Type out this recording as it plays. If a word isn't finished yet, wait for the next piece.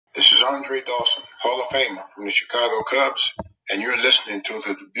Andre Dawson, Hall of Famer from the Chicago Cubs, and you're listening to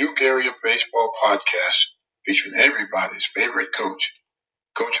the Dubuque Area Baseball Podcast featuring everybody's favorite coach,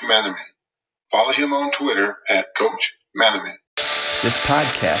 Coach Manaman. Follow him on Twitter at Coach Manaman. This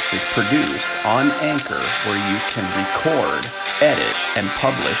podcast is produced on Anchor, where you can record, edit, and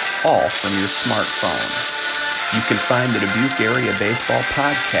publish all from your smartphone. You can find the Dubuque Area Baseball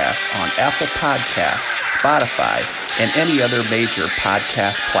Podcast on Apple Podcasts, Spotify, and any other major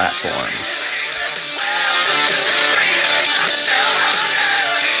podcast platforms.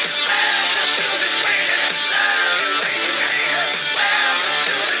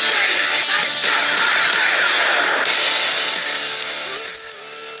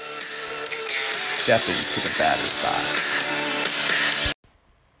 Stepping to the batter's box.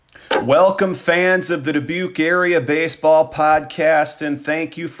 Welcome, fans of the Dubuque Area Baseball Podcast, and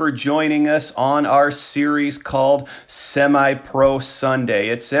thank you for joining us on our series called Semi-Pro Sunday.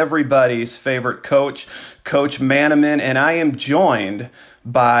 It's everybody's favorite coach, Coach Manaman, and I am joined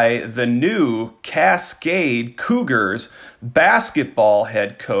by the new Cascade Cougars basketball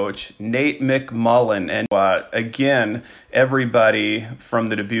head coach, Nate McMullen. And again, everybody from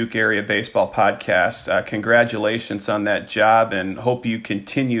the Dubuque Area Baseball Podcast, congratulations on that job, and hope you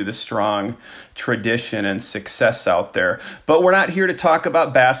continue the strong tradition and success out there. But we're not here to talk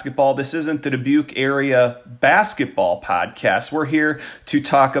about basketball. This isn't the Dubuque Area Basketball Podcast. We're here to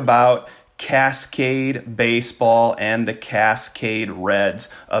talk about Cascade Baseball and the Cascade Reds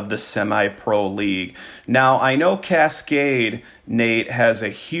of the Semi-Pro League. Now, I know Cascade, Nate, has a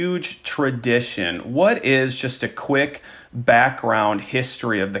huge tradition. What is just a quick background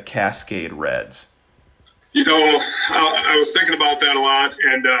history of the Cascade Reds? You know, I was thinking about that a lot,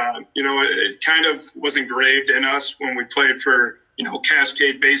 and, it kind of was engraved in us when we played for,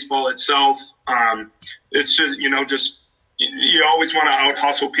 Cascade Baseball itself. It's just, you always want to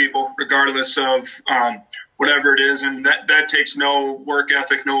out-hustle people regardless of whatever it is, and that takes no work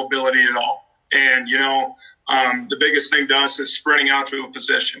ethic, no ability at all. And, the biggest thing to us is sprinting out to a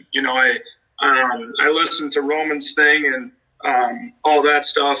position. I listened to Roman's thing and all that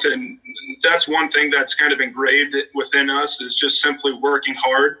stuff, and that's one thing that's kind of engraved within us is just simply working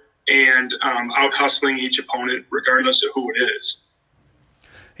hard and out-hustling each opponent regardless of who it is.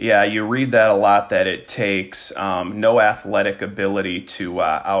 Yeah, you read that a lot, that it takes no athletic ability to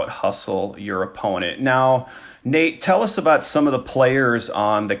out-hustle your opponent. Now, Nate, tell us about some of the players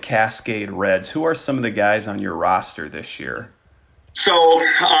on the Cascade Reds. Who are some of the guys on your roster this year? So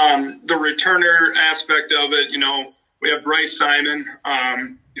the returner aspect of it, we have Bryce Simon,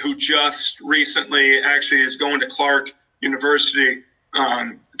 who just recently actually is going to Clark University.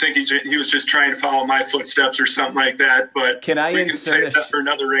 I think he was just trying to follow my footsteps or something like that. But we can save that for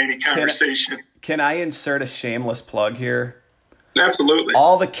another rainy conversation. Can I insert a shameless plug here? Absolutely.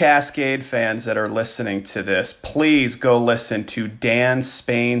 All the Cascade fans that are listening to this, please go listen to Dan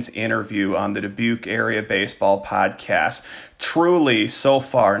Spain's interview on the Dubuque Area Baseball Podcast. Truly, so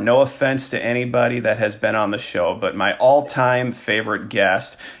far, no offense to anybody that has been on the show, but my all-time favorite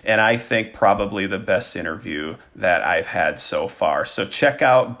guest, and I think probably the best interview that I've had so far. So check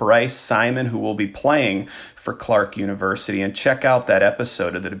out Bryce Simon, who will be playing for Clark University, and check out that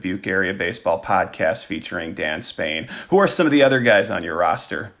episode of the Dubuque Area Baseball Podcast featuring Dan Spain. Who are some of the other guys on your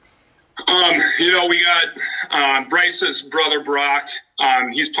roster? We got Bryce's brother, Brock.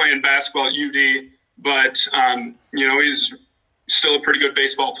 He's playing basketball at UD, but, he's still a pretty good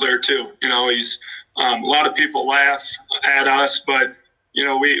baseball player too. He's a lot of people laugh at us, but,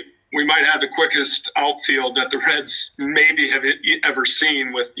 we might have the quickest outfield that the Reds maybe have ever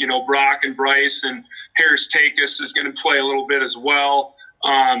seen with, Brock and Bryce, and Harris Takis is going to play a little bit as well.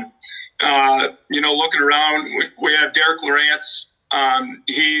 Looking around, we have Derek Lawrence.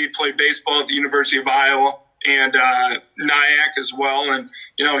 He played baseball at the University of Iowa and Nyack as well. And,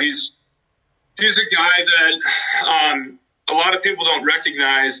 he's a guy that a lot of people don't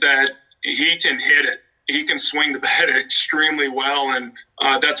recognize that he can hit it. He can swing the bat extremely well. And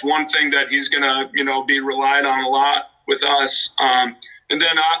that's one thing that he's going to, be relied on a lot with us. And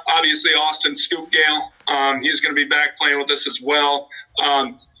then obviously Austin Scoopgale, he's going to be back playing with us as well.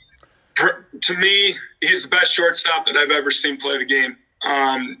 To me, he's the best shortstop that I've ever seen play the game,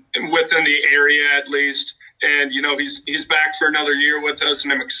 within the area at least. And, he's back for another year with us,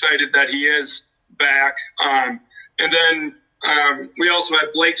 and I'm excited that he is back. And then we also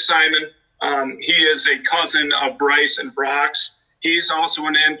have Blake Simon. He is a cousin of Bryce and Brock's. He's also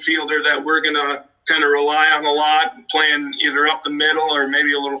an infielder that we're going to kind of rely on a lot, playing either up the middle or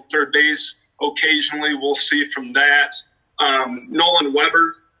maybe a little third base occasionally. We'll see from that. Nolan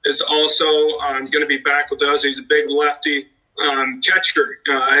Weber is also going to be back with us. He's a big lefty. catcher.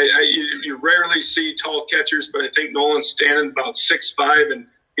 You rarely see tall catchers, but I think Nolan's standing about 6'5", and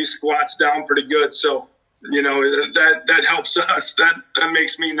he squats down pretty good. So, that helps us. That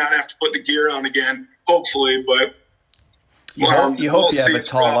makes me not have to put the gear on again, hopefully. But you hope you have a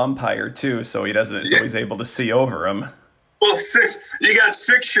tall umpire too, so he's able to see over him. Well, you got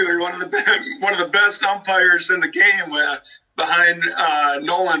Six Shooter, one of the best umpires in the game, behind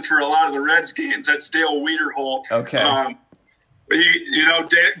Nolan for a lot of the Reds games. That's Dale Wiederhole. Okay.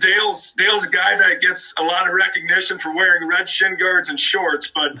 Dale's a guy that gets a lot of recognition for wearing red shin guards and shorts,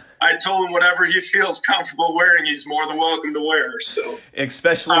 but I told him whatever he feels comfortable wearing, he's more than welcome to wear. So,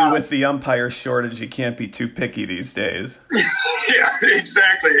 especially with the umpire shortage, you can't be too picky these days. Yeah,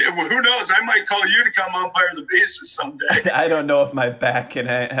 exactly. Who knows? I might call you to come umpire the bases someday. I don't know if my back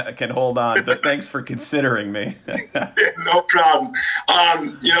can hold on, but thanks for considering me. Yeah, no problem.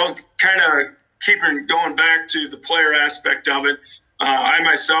 Kind of going back to the player aspect of it, I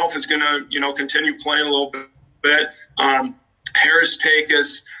myself is going to, continue playing a little bit. Harris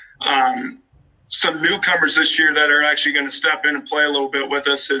Takis, some newcomers this year that are actually going to step in and play a little bit with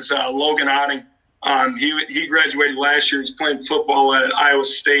us is Logan Otting. He graduated last year. He's playing football at Iowa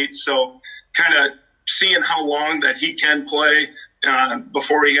State, so kind of seeing how long that he can play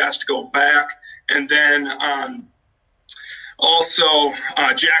before he has to go back. And then also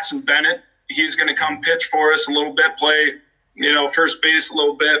Jackson Bennett. He's going to come pitch for us a little bit, play, first base a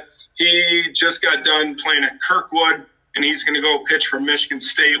little bit. He just got done playing at Kirkwood, and he's going to go pitch for Michigan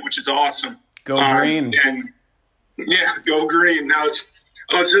State, which is awesome. Go Green. Go Green. Now,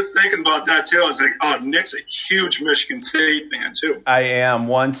 I was just thinking about that, too. I was like, oh, Nick's a huge Michigan State fan, too. I am.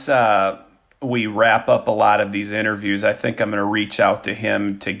 Once we wrap up a lot of these interviews, I think I'm going to reach out to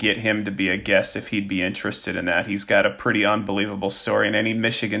him to get him to be a guest if he'd be interested in that. He's got a pretty unbelievable story, and any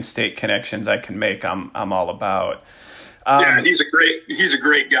Michigan State connections I can make, I'm all about. Yeah, he's a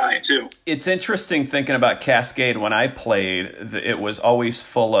great guy too. It's interesting thinking about Cascade. When I played, it was always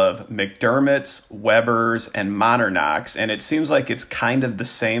full of McDermott's, Weber's, and Monarnocks, and it seems like it's kind of the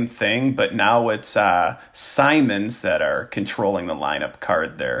same thing, but now it's Simons that are controlling the lineup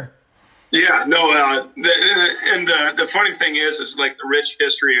card there. Yeah, no, the funny thing is like the rich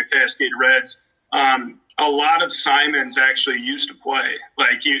history of Cascade Reds. A lot of Simons actually used to play.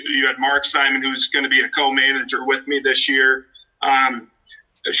 Like you had Mark Simon, who's going to be a co-manager with me this year.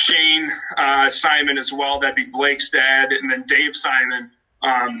 Shane Simon as well. That'd be Blake's dad, and then Dave Simon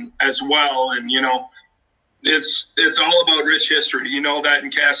as well. And it's all about rich history. You know that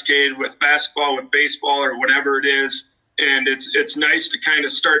in Cascade with basketball, with baseball, or whatever it is. And it's nice to kind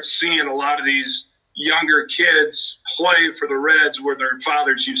of start seeing a lot of these younger kids play for the Reds where their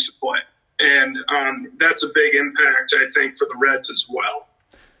fathers used to play. And that's a big impact, I think, for the Reds as well.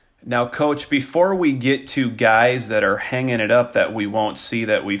 Now, Coach, before we get to guys that are hanging it up that we won't see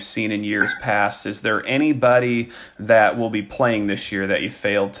that we've seen in years past, is there anybody that will be playing this year that you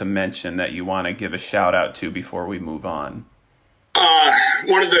failed to mention that you want to give a shout out to before we move on?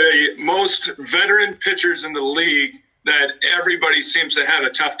 One of the most veteran pitchers in the league that everybody seems to have a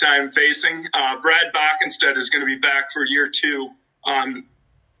tough time facing. Brad Bockenstead is going to be back for year 2.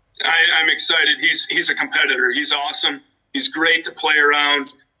 I'm excited. He's a competitor. He's awesome. He's great to play around,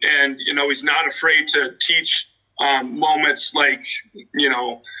 and he's not afraid to teach moments like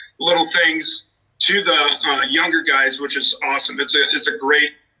little things to the younger guys, which is awesome. It's a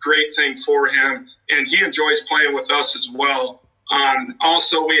great thing for him, and he enjoys playing with us as well.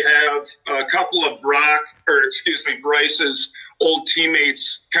 Also, we have a couple of Bryce's old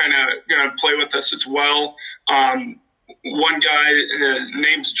teammates kind of going to play with us as well. One guy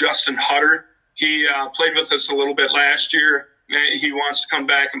name's Justin Hutter. He played with us a little bit last year. He wants to come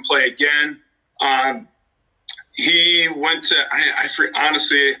back and play again. He went to,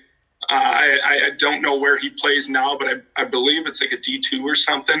 I don't know where he plays now, but I believe it's like a D2 or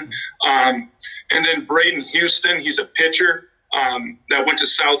something. And then Braden Houston, he's a pitcher. That went to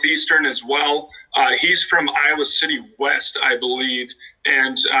Southeastern as well. He's from Iowa City West, I believe,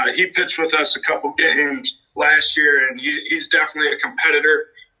 and he pitched with us a couple games last year, and he's definitely a competitor.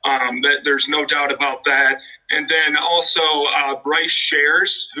 There's no doubt about that. And then also Bryce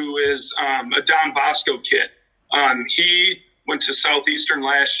Shares, who is a Don Bosco kid. He went to Southeastern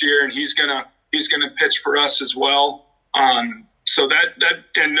last year, and he's gonna pitch for us as well. So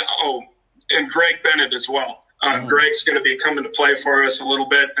and Greg Bennett as well. Greg's going to be coming to play for us a little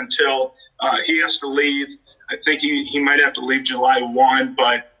bit until he has to leave. I think he might have to leave July 1,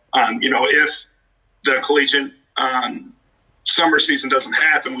 but if the collegiate summer season doesn't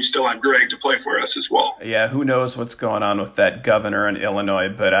happen, we still have Greg to play for us as well. Yeah, who knows what's going on with that governor in Illinois,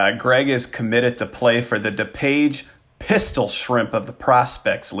 but Greg is committed to play for the DePage pistol shrimp of the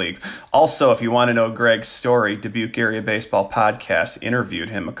prospects leagues. Also, if you want to know Greg's story, Dubuque Area Baseball Podcast interviewed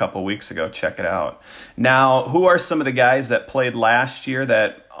him a couple weeks ago. Check it out. Now, who are some of the guys that played last year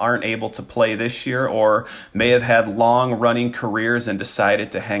that aren't able to play this year or may have had long-running careers and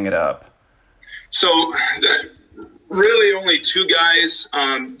decided to hang it up? So really only two guys.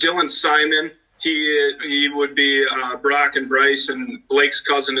 Dylan Simon, he would be Brock and Bryce and Blake's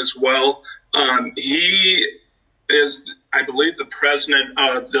cousin as well. He is, I believe, the president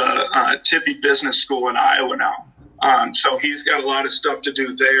of the Tippy Business School in Iowa now. So he's got a lot of stuff to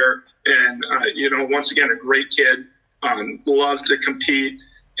do there. And, once again, a great kid, loves to compete.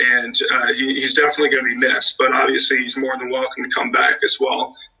 And he's definitely going to be missed. But obviously he's more than welcome to come back as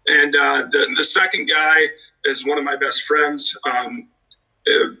well. And the second guy is one of my best friends,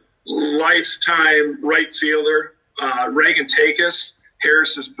 lifetime right fielder, Reagan Takis,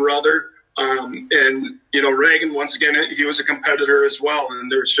 Harris's brother. Reagan, once again, he was a competitor as well.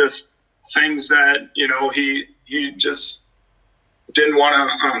 And there's just things that, he just didn't want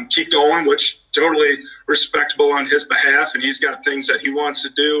to keep going, which totally respectable on his behalf. And he's got things that he wants to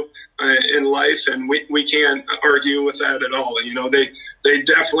do in life. And we can't argue with that at all. They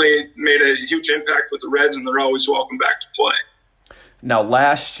definitely made a huge impact with the Reds, and they're always welcome back to play. Now,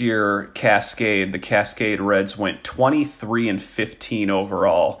 last year, the Cascade Reds went 23-15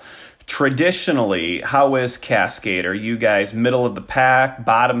 overall. Traditionally, how is Cascade? Are you guys middle of the pack,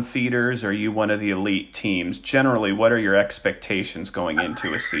 bottom feeders? Or are you one of the elite teams? Generally, what are your expectations going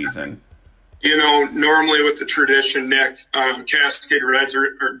into a season? Normally with the tradition, Nick, Cascade Reds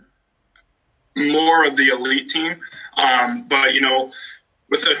are more of the elite team. But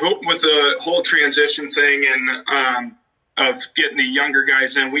with the whole transition thing and of getting the younger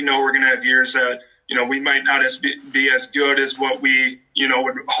guys in, we know we're going to have years that we might not be as good as what we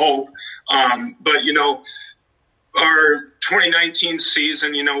would hope. But our 2019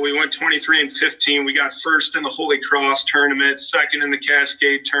 season, we went 23-15. We got first in the Holy Cross tournament, second in the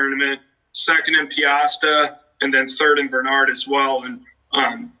Cascade tournament, second in Piasta, and then third in Bernard as well. And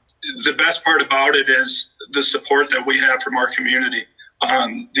the best part about it is the support that we have from our community.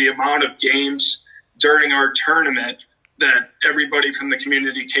 The amount of games during our tournament that everybody from the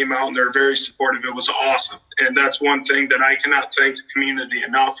community came out and they're very supportive. It was awesome. And that's one thing that I cannot thank the community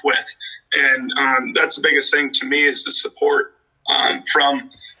enough with. And that's the biggest thing to me is the support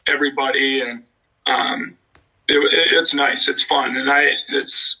from everybody. And it's nice. It's fun. And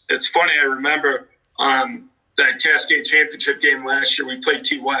it's funny. I remember that Cascade Championship game last year, we played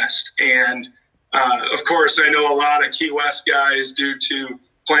Key West. And of course, I know a lot of Key West guys due to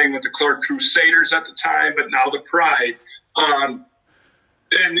playing with the Clark Crusaders at the time, but now the Pride. And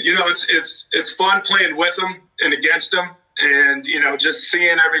it's fun playing with them and against them, and just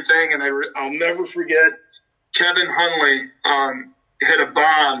seeing everything. And I'll never forget Kevin Hunley hit a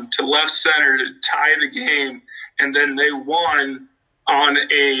bomb to left center to tie the game, and then they won on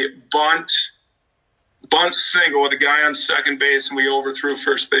a bunt single with a guy on second base, and we overthrew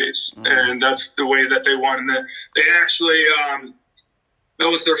first base, and that's the way that they won. And they actually. That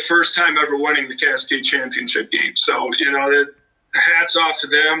was their first time ever winning the Cascade Championship game. So, hats off to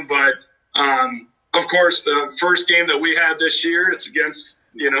them. But, of course, the first game that we had this year, it's against,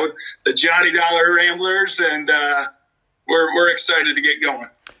 the Johnny Dollar Ramblers, and we're excited to get going.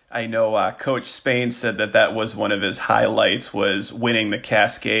 I know Coach Spain said that was one of his highlights was winning the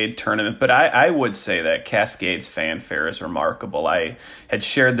Cascade tournament. But I would say that Cascade's fanfare is remarkable. I had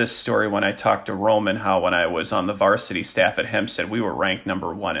shared this story when I talked to Roman, how when I was on the varsity staff at Hempstead, we were ranked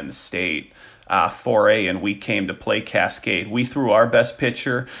number 1 in the state. 4A, and we came to play Cascade. We threw our best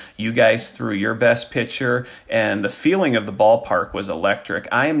pitcher, you guys threw your best pitcher, and the feeling of the ballpark was electric.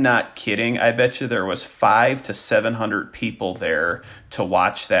 I am not kidding. I bet you there was 500 to 700 people there to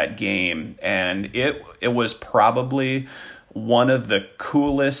watch that game, and it was probably one of the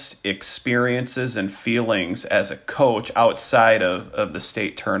coolest experiences and feelings as a coach outside of the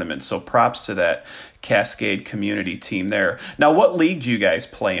state tournament. So props to that Cascade community team there. Now, what league do you guys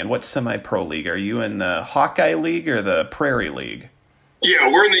play in? What semi-pro league? Are you in the Hawkeye League or the Prairie League? Yeah,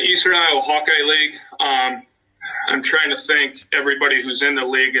 we're in the Eastern Iowa Hawkeye League. I'm trying to thank everybody who's in the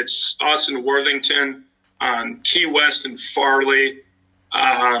league. It's us in Worthington, Key West and Farley.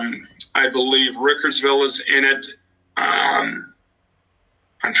 I believe Rickersville is in it.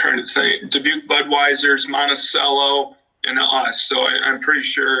 I'm trying to think. Dubuque Budweiser's, Monticello, and us. So I'm pretty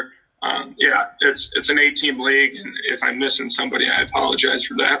sure, it's an 8-team league. And if I'm missing somebody, I apologize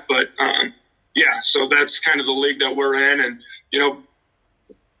for that. But, so that's kind of the league that we're in. And,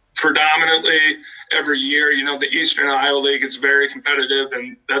 predominantly every year, the Eastern Iowa League is very competitive,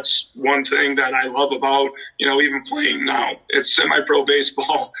 and that's one thing that I love about, even playing now. It's semi-pro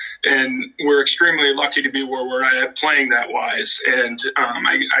baseball, and we're extremely lucky to be where we're at playing that wise, and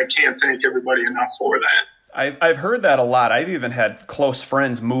I can't thank everybody enough for that. I've heard that a lot. I've even had close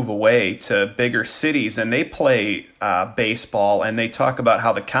friends move away to bigger cities, and they play baseball, and they talk about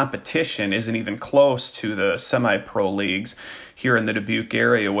how the competition isn't even close to the semi-pro leagues here in the Dubuque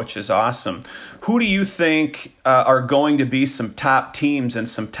area, which is awesome. Who do you think are going to be some top teams and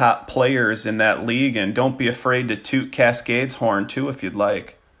some top players in that league? And don't be afraid to toot Cascade's horn, too, if you'd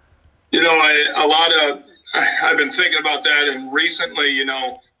like. I've been thinking about that, and recently,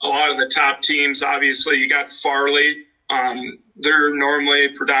 a lot of the top teams, obviously, you got Farley. They're normally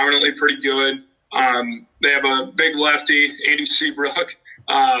predominantly pretty good. They have a big lefty, Andy Seabrook.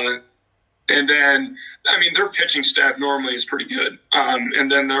 And then, their pitching staff normally is pretty good.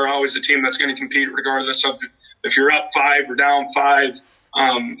 And then they're always a team that's going to compete regardless of if you're up 5 or down 5,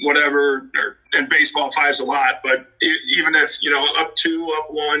 whatever. In baseball, 5's a lot. But even if, up 2, up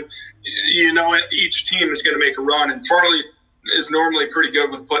 1, each team is going to make a run. And Farley is normally pretty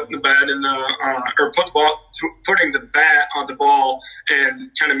good with putting the bat in putting the bat on the ball and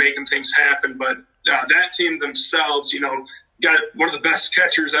kind of making things happen. But that team themselves, got one of the best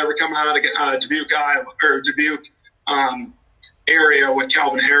catchers ever coming out of Dubuque, Iowa, or Dubuque area with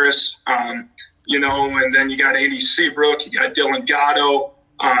Calvin Harris, and then you got Andy Seabrook, you got Dylan Gatto.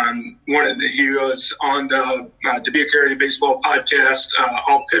 He was on the Dubuque Area Baseball Podcast,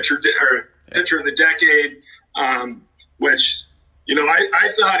 All Pitcher of the Decade, which,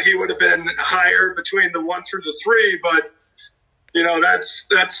 I thought he would have been higher between the 1 through the 3, but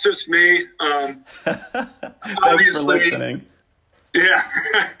that's just me. Thanks for listening. Yeah,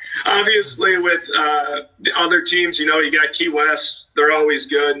 obviously with the other teams, you got Key West, they're always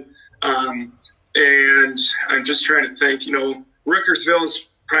good. And I'm just trying to think, Rickersville's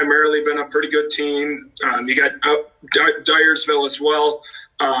primarily been a pretty good team. You got Dyersville as well.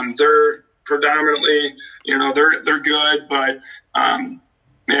 They're predominantly, they're good, but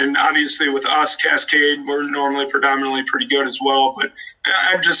and obviously with us, Cascade, we're normally predominantly pretty good as well. But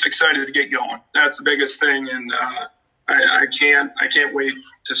I'm just excited to get going. That's the biggest thing, and I can't wait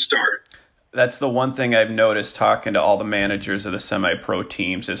to start. That's the one thing I've noticed talking to all the managers of the semi-pro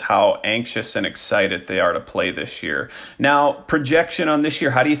teams is how anxious and excited they are to play this year. Now, projection on this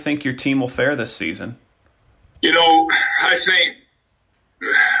year, how do you think your team will fare this season? I think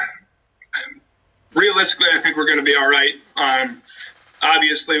realistically, I think we're going to be all right.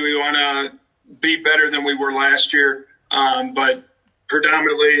 Obviously, we want to be better than we were last year, but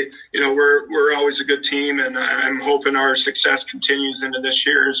predominantly, we're always a good team, and I'm hoping our success continues into this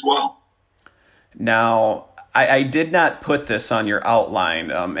year as well. Now, I did not put this on your outline,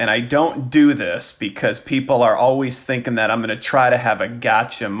 and I don't do this because people are always thinking that I'm going to try to have a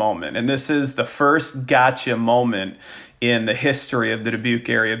gotcha moment. And this is the first gotcha moment in the history of the Dubuque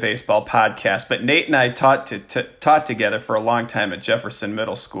Area Baseball Podcast. But Nate and I taught together for a long time at Jefferson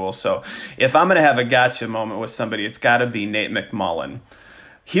Middle School. So if I'm going to have a gotcha moment with somebody, it's got to be Nate McMullen.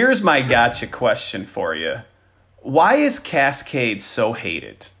 Here's my gotcha question for you. Why is Cascade so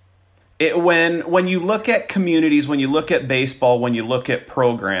hated? When you look at communities, when you look at baseball, when you look at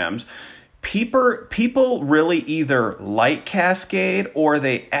programs, people really either like Cascade or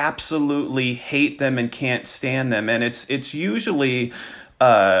they absolutely hate them and can't stand them. And it's usually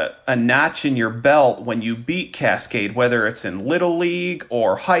a notch in your belt when you beat Cascade, whether it's in Little League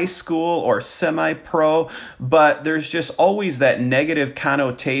or high school or semi-pro. But there's just always that negative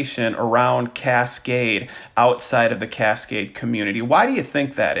connotation around Cascade outside of the Cascade community. Why do you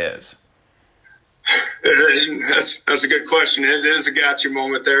think that is? That's a good question. It is a gotcha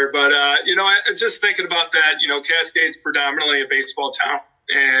moment there, but I was just thinking about that. Cascade's predominantly a baseball town,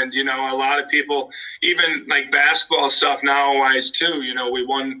 and a lot of people, even like basketball stuff now wise too. We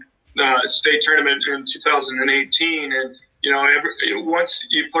won the state tournament in 2018, and once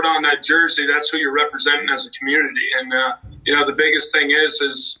you put on that jersey, that's who you're representing as a community. And the biggest thing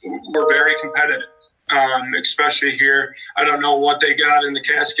is we're very competitive. Especially here. I don't know what they got in the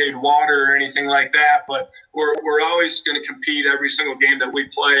Cascade water or anything like that, but we're always going to compete every single game that we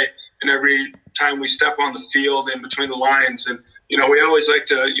play and every time we step on the field in between the lines. And, we always like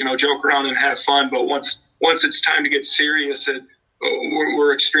to, joke around and have fun, but once it's time to get serious,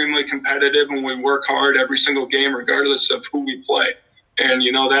 we're extremely competitive and we work hard every single game regardless of who we play. And,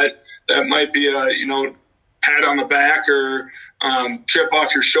 that might be a, pat on the back or chip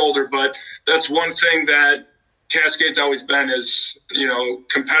off your shoulder, but that's one thing that Cascade's always been is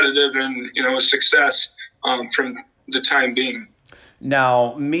competitive and a success from the time being.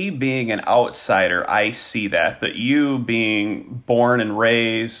 Now, me being an outsider, I see that, but you being born and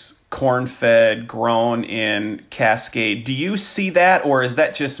raised, corn-fed, grown in Cascade, do you see that, or is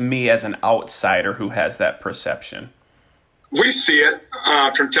that just me as an outsider who has that perception? We see it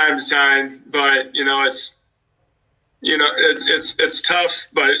from time to time, but it's tough.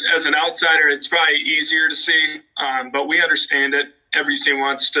 But as an outsider, it's probably easier to see. But we understand it. Every team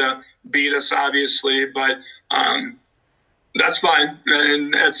wants to beat us, obviously, but that's fine,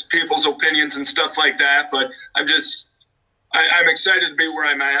 and that's people's opinions and stuff like that. But I'm excited to be where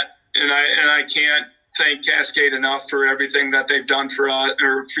I'm at, and I can't thank Cascade enough for everything that they've done for us,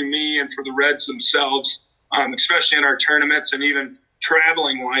 or for me, and for the Reds themselves, especially in our tournaments and even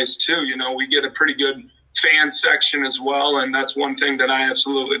traveling wise too. We get a pretty good fan section as well, and that's one thing that I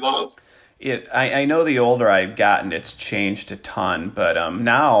absolutely love. I know the older I've gotten, it's changed a ton, but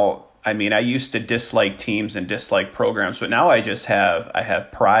now, I mean, I used to dislike teams and dislike programs, but now I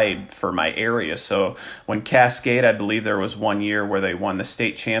have pride for my area. So when Cascade, I believe there was one year where they won the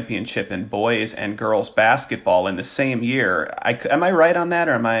state championship in boys and girls basketball in the same year. Am I right on that,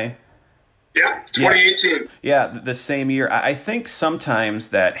 or am I? Yeah, 2018. Yeah, the same year. I think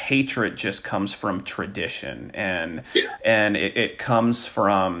sometimes that hatred just comes from tradition, and it comes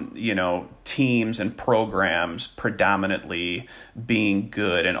from, teams and programs predominantly being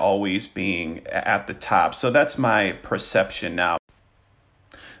good and always being at the top. So that's my perception now.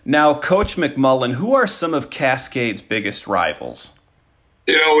 Now, Coach McMullen, who are some of Cascade's biggest rivals?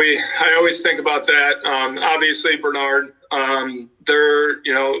 I always think about that. Obviously, Bernard.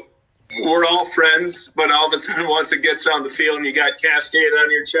 We're all friends, but all of a sudden, once it gets on the field and you got Cascade on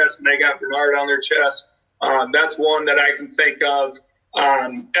your chest and they got Bernard on their chest, that's one that I can think of.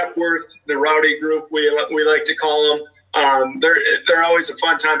 Epworth, the rowdy group, we like to call them. They're always a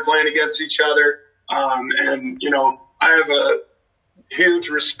fun time playing against each other. I have a huge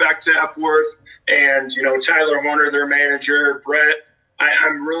respect to Epworth and, Tyler Horner, their manager, Brett.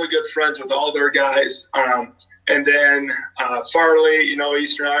 I'm really good friends with all their guys. And then Farley,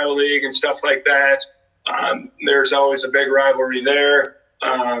 Eastern Iowa League and stuff like that. There's always a big rivalry there.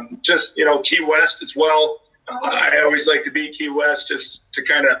 Key West as well. I always like to beat Key West just to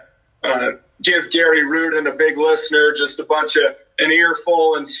kind of give Gary Rudin a big listener, just an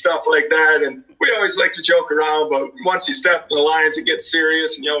earful and stuff like that. And we always like to joke around, but once you step in the lines, it gets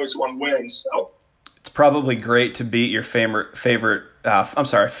serious and you always want to win. So it's probably great to beat your favorite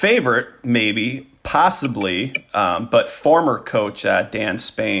maybe, possibly, but former coach Dan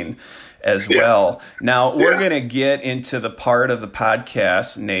Spain as well. Now, we're going to get into the part of the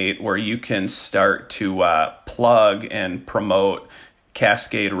podcast, Nate, where you can start to plug and promote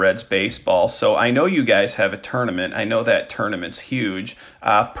Cascade Reds baseball. So I know you guys have a tournament. I know that tournament's huge.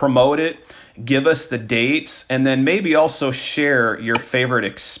 Promote it, give us the dates, and then maybe also share your favorite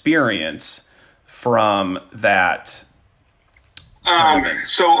experience from that tournament.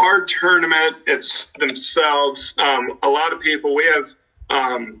 So our tournament, it's themselves. A lot of people, we have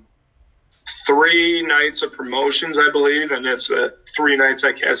 3 nights of promotions, I believe, and it's 3 nights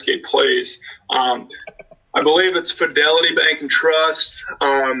that Cascade plays. I believe it's Fidelity Bank and Trust.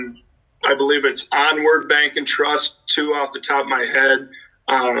 I believe it's Onward Bank and Trust, 2 off the top of my head.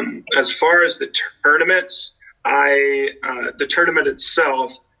 As far as the tournaments, the tournament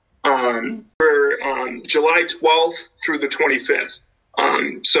itself, for July 12th through the 25th.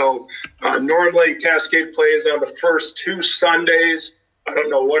 Normally Cascade plays on the first 2 Sundays. I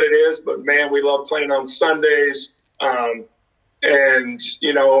don't know what it is, but man, we love playing on Sundays. That's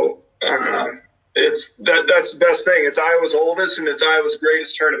the best thing. It's Iowa's oldest and it's Iowa's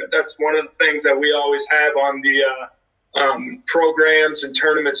greatest tournament. That's one of the things that we always have on the programs and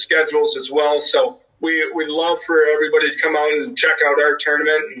tournament schedules as well. So we'd love for everybody to come out and check out our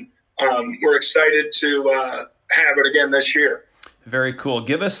tournament, and we're excited to have it again this year. Very cool.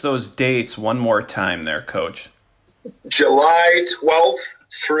 Give us those dates one more time there, Coach. July 12th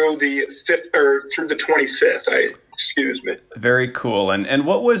through the 5th, or through the 25th. Excuse me. Very cool. And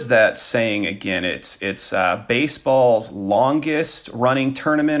what was that saying again? It's baseball's longest running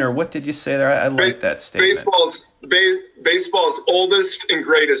tournament, or what did you say there? I like that statement. Baseball's oldest and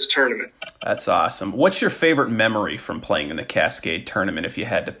greatest tournament. That's awesome. What's your favorite memory from playing in the Cascade tournament, if you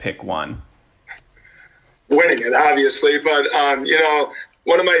had to pick one? Winning it, obviously, but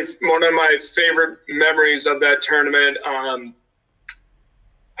one of my favorite memories of that tournament.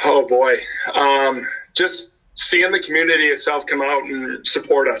 Just seeing the community itself come out and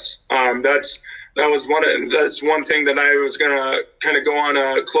support us. That's one thing that I was going to kind of go on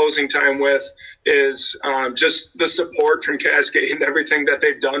a closing time with, is just the support from Cascade and everything that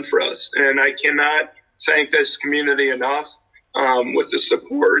they've done for us. And I cannot thank this community enough. with the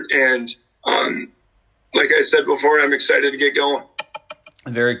support. And like I said before, I'm excited to get going.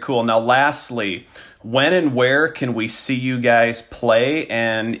 Very cool. Now, lastly, when and where can we see you guys play?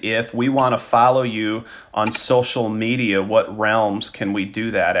 And if we want to follow you on social media, what realms can we do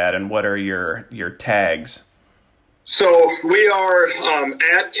that at? And what are your tags? So we are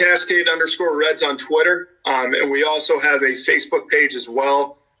at Cascade_Reds on Twitter. And we also have a Facebook page as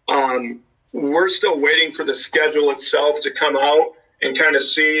well. We're still waiting for the schedule itself to come out and kind of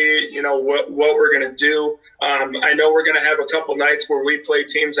see, what we're going to do. I know we're going to have a couple nights where we play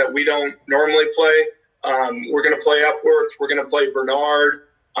teams that we don't normally play. We're going to play Epworth. We're going to play Bernard.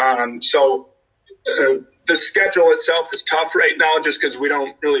 So the schedule itself is tough right now just because we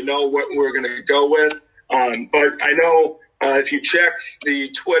don't really know what we're going to go with. But I know if you check the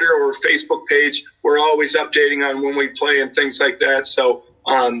Twitter or Facebook page, we're always updating on when we play and things like that. So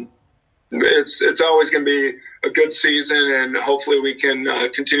it's always going to be a good season, and hopefully we can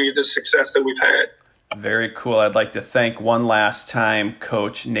continue the success that we've had. Very cool. I'd like to thank one last time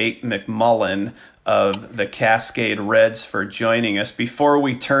Coach Nate McMullen of the Cascade Reds for joining us. Before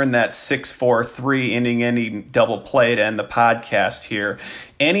we turn that 6-4-3 ending any double play to end the podcast here,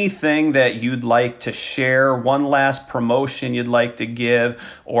 anything that you'd like to share, one last promotion you'd like to give,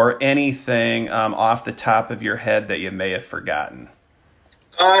 or anything off the top of your head that you may have forgotten?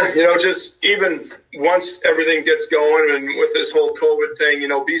 Just even once everything gets going and with this whole COVID thing,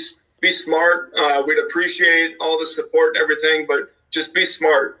 be smart. We'd appreciate all the support and everything, but just be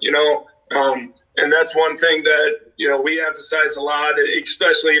smart, and that's one thing that, we emphasize a lot,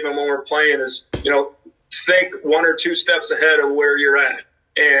 especially even when we're playing is, think 1 or 2 steps ahead of where you're at.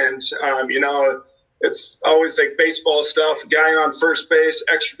 And, it's always like baseball stuff, guy on first base,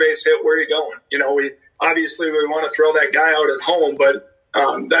 extra base hit, where are you going? We want to throw that guy out at home, but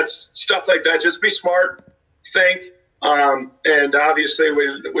that's stuff like that. Just be smart, think, and obviously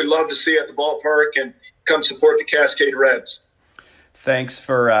we love to see you at the ballpark and come support the Cascade Reds. Thanks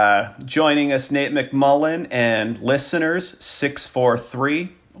for joining us, Nate McMullen, and listeners. 6-4-3.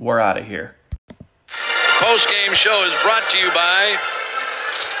 We're out of here. Post-game show is brought to you by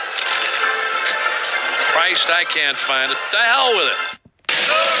Christ, I can't find it. The hell with it.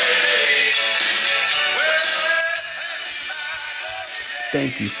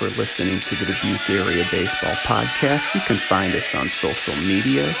 Thank you for listening to the Dubuque Area Baseball Podcast. You can find us on social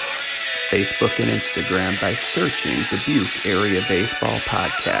media, Facebook and Instagram by searching Dubuque Area Baseball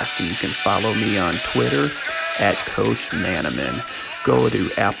Podcast. And you can follow me on Twitter at Coach Manaman. Go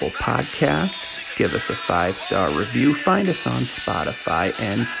to Apple Podcasts, give us a 5-star review, find us on Spotify,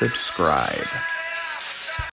 and subscribe.